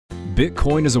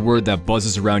Bitcoin is a word that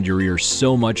buzzes around your ears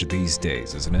so much these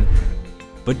days, isn't it?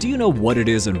 But do you know what it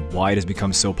is and why it has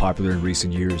become so popular in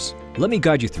recent years? Let me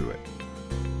guide you through it.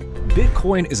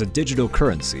 Bitcoin is a digital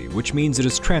currency, which means it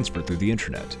is transferred through the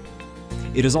internet.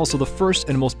 It is also the first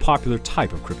and most popular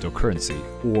type of cryptocurrency,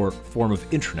 or form of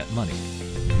internet money.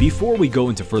 Before we go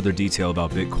into further detail about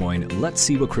Bitcoin, let's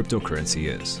see what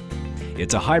cryptocurrency is.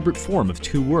 It's a hybrid form of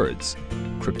two words,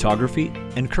 cryptography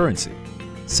and currency.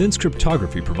 Since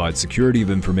cryptography provides security of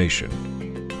information,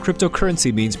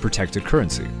 cryptocurrency means protected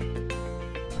currency.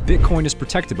 Bitcoin is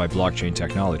protected by blockchain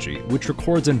technology, which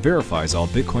records and verifies all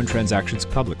Bitcoin transactions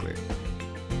publicly.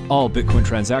 All Bitcoin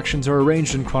transactions are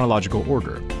arranged in chronological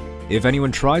order. If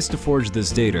anyone tries to forge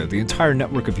this data, the entire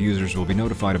network of users will be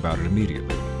notified about it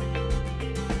immediately.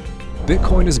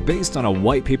 Bitcoin is based on a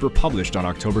white paper published on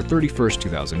October 31,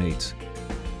 2008,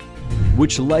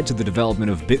 which led to the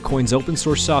development of Bitcoin's open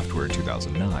source software in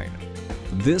 2009.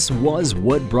 This was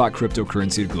what brought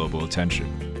cryptocurrency to global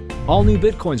attention. All new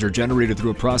Bitcoins are generated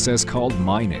through a process called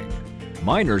mining.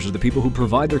 Miners are the people who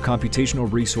provide their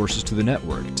computational resources to the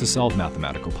network to solve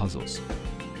mathematical puzzles.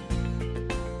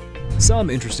 Some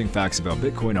interesting facts about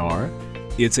Bitcoin are: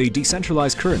 it's a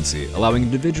decentralized currency, allowing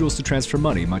individuals to transfer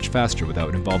money much faster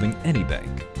without involving any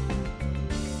bank.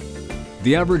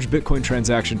 The average Bitcoin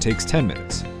transaction takes 10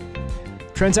 minutes.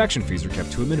 Transaction fees are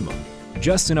kept to a minimum,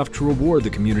 just enough to reward the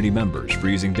community members for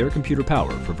using their computer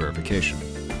power for verification.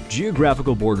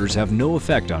 Geographical borders have no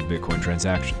effect on Bitcoin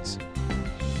transactions.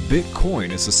 Bitcoin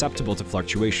is susceptible to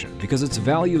fluctuation because its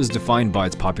value is defined by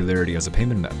its popularity as a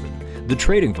payment method, the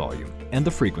trading volume, and the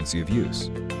frequency of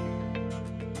use.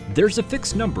 There's a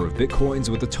fixed number of Bitcoins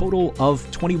with a total of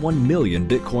 21 million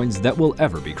Bitcoins that will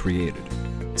ever be created.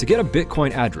 To get a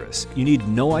Bitcoin address, you need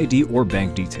no ID or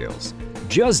bank details.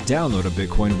 Just download a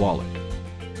Bitcoin wallet.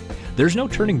 There's no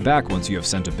turning back once you have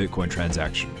sent a Bitcoin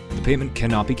transaction. The payment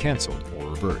cannot be canceled or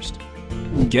reversed.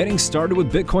 Getting started with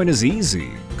Bitcoin is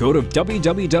easy. Go to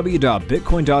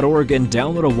www.bitcoin.org and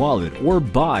download a wallet or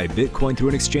buy Bitcoin through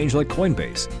an exchange like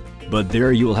Coinbase. But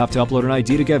there you will have to upload an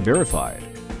ID to get verified.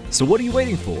 So what are you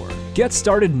waiting for? Get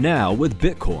started now with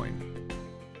Bitcoin.